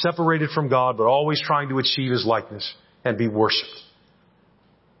 separated from God, but always trying to achieve his likeness and be worshipped.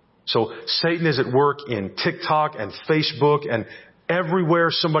 So Satan is at work in TikTok and Facebook and everywhere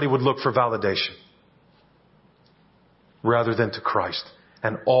somebody would look for validation rather than to Christ.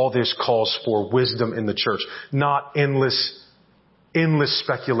 And all this calls for wisdom in the church, not endless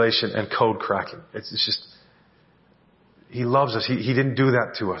speculation and code cracking. It's just, he loves us. He didn't do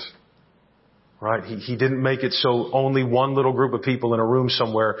that to us. Right? He didn't make it so only one little group of people in a room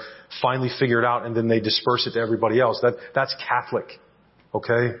somewhere finally figure it out and then they disperse it to everybody else. That's Catholic.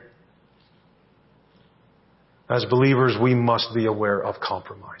 Okay? As believers, we must be aware of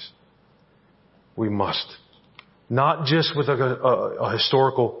compromise. We must. Not just with a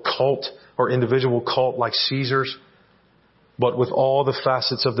historical cult or individual cult like Caesar's, but with all the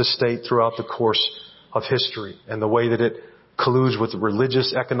facets of the state throughout the course of history and the way that it colludes with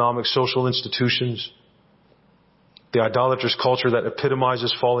religious, economic, social institutions, the idolatrous culture that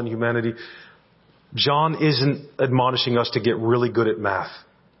epitomizes fallen humanity. John isn't admonishing us to get really good at math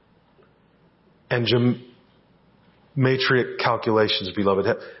and geometric calculations, beloved.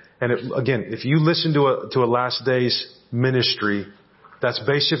 And again, if you listen to a last days ministry, that's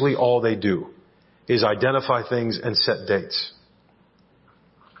basically all they do, is identify things and set dates.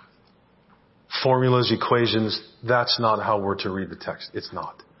 Formulas, equations, that's not how we're to read the text. It's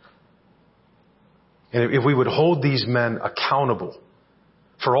not. And if we would hold these men accountable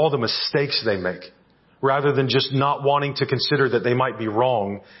for all the mistakes they make, rather than just not wanting to consider that they might be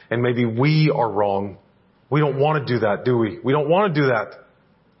wrong and maybe we are wrong, we don't want to do that, do we? We don't want to do that.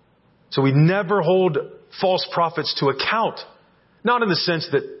 So we never hold false prophets to account. Not in the sense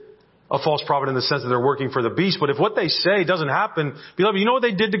that a false prophet in the sense that they're working for the beast, but if what they say doesn't happen, beloved, you know what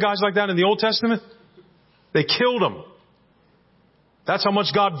they did to guys like that in the Old Testament? They killed them. That's how much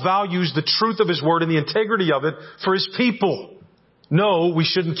God values the truth of His Word and the integrity of it for His people. No, we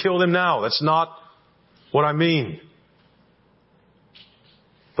shouldn't kill them now. That's not what I mean.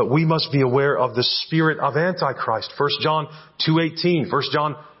 But we must be aware of the spirit of Antichrist. 1 John 2:18, 1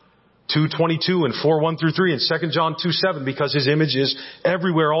 John 2:22 and 4:1 through 3 and 2 John 2:7, because his image is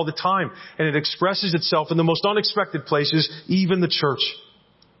everywhere all the time. And it expresses itself in the most unexpected places, even the church.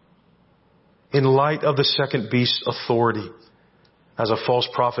 In light of the second beast's authority as a false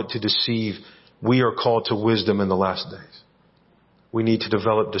prophet to deceive, we are called to wisdom in the last days. We need to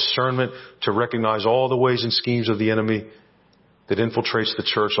develop discernment to recognize all the ways and schemes of the enemy that infiltrates the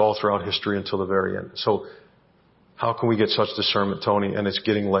church all throughout history until the very end. So how can we get such discernment, Tony? And it's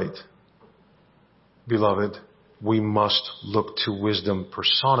getting late. Beloved, we must look to wisdom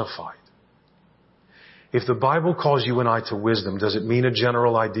personified. If the Bible calls you and I to wisdom, does it mean a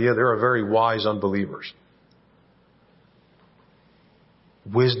general idea? There are very wise unbelievers.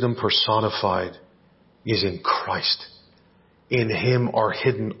 Wisdom personified is in Christ. In Him are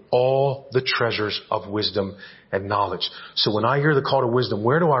hidden all the treasures of wisdom and knowledge. So when I hear the call to wisdom,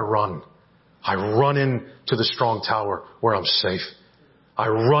 where do I run? I run into the strong tower where I'm safe. I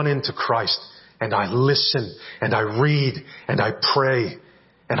run into Christ and I listen and I read and I pray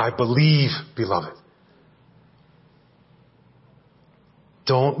and I believe, beloved.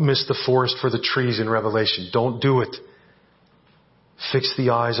 Don't miss the forest for the trees in Revelation. Don't do it. Fix the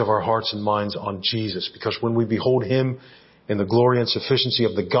eyes of our hearts and minds on Jesus, because when we behold Him in the glory and sufficiency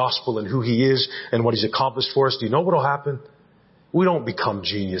of the gospel and who He is and what He's accomplished for us, do you know what will happen? We don't become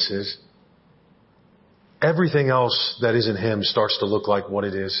geniuses. Everything else that isn't Him starts to look like what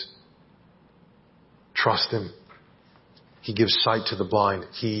it is. Trust Him. He gives sight to the blind.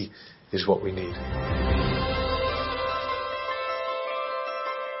 He is what we need.